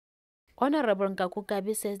Honorable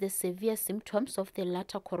Ngakukabi says the severe symptoms of the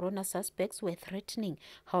latter corona suspects were threatening.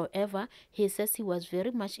 However, he says he was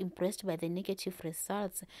very much impressed by the negative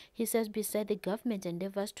results. He says beside the government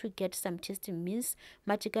endeavors to get some testing means,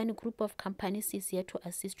 Matikani group of companies is here to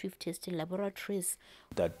assist with testing laboratories.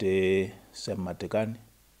 Tate Sam Matikani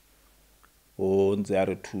o ntse a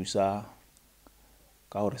re thusa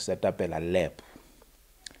ka hore set up la lab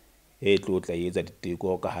e tlotla etsa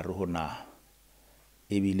diteko ka hare ho naha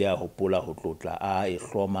ebile a hopola ho tlotla a e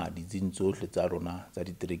hloma ditsing tsohle tsa rona tsa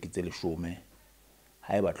ditereki tse 10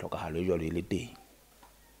 ha eba tlhokahalo e jwalo e le teng.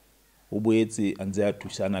 O boetse a ntse a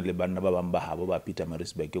thusana le banna ba bang ba habo ba Peter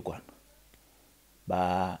Marisburg kwana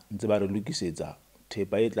ba ntse ba re lokisetsa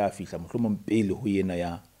thepa e tla fihla mohlomong pele ho yena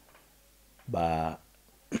ya ba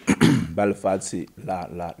ba lefatshe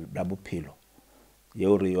la bophelo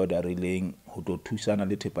yeo re orderileng ho tlo thusana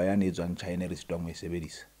le thepa yane e tswang China re sitwang ho e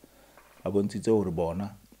sebedisa. Ba bontshitse hore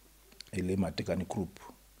bona e le Matekane Group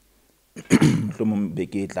mohlomong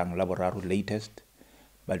beke e tlang la boraro latest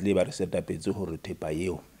ba tle ba re setapetse hore thepa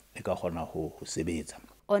eo e ka kgona ho sebetsa.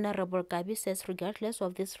 Honorable Gabi says regardless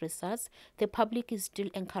of these results, the public is still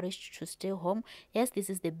encouraged to stay home as this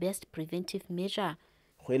is the best preventive measure.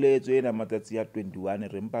 Kgweletso ena matsatsi ya 21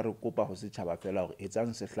 re mpa re kopa ho setjhaba fela hore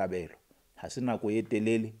etsang sehlabelo. Ha se nako e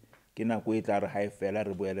telele, ke nako e tla re ha e fela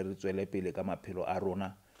re boele re tswele pele ka maphelo a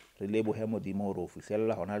rona. Re lebohe Modimo hore o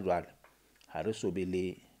fihlella hona jwale ha re so be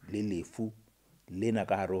le lefu lena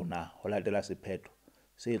ka hare hona ho latela sephetho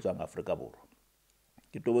se etswang Afrika Borwa.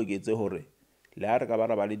 Ke toboketse hore le ha re ka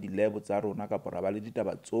ba le dilebo tsa rona ka pora ba le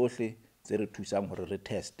ditaba tsohle tse re thusang hore re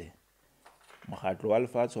teste. Mokgatlo wa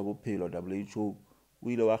lefatshe wa bophelo WHO o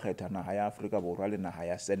ile wa kgetha naha ya Afrika Borwa le naha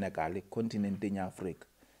ya Senegal kontinenteng ya Afrika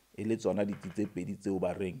e le tsona ditse pedi tseo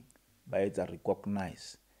ba reng ba etsa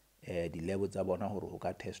recognize dilebo tsa bona hore ho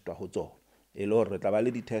ka testwa ho tsona e le hore re tla ba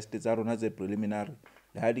le di-test tsa rona tse preliminary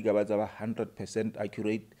le ha di ka ba tsa ba 100%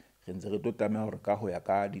 accurate re ntse re tlo tlameha hore ka ho ya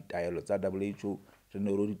ka ditaelo tsa WHO re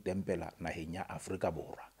ne ro di tempela naheng ya Afrika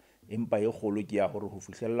Borwa. Empa e kgolo ke ya hore ho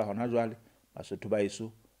fihlella hona jwale Basotho ba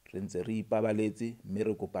eso re ntse re ipabaletse mme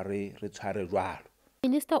re kopa re tshware jwalo. The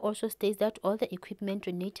minister also states that all the equipment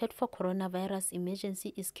donated for coronavirus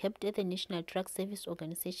emergency is kept at the National Drug Service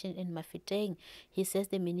Organization in Mafeteng. He says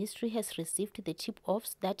the ministry has received the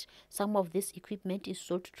tip-offs that some of this equipment is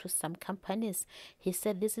sold to some companies. He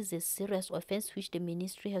said this is a serious offense which the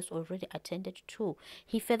ministry has already attended to.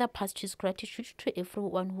 He further passed his gratitude to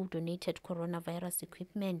everyone who donated coronavirus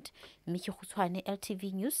equipment. Miki Khutshwane,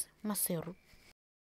 LTV News, Maseru.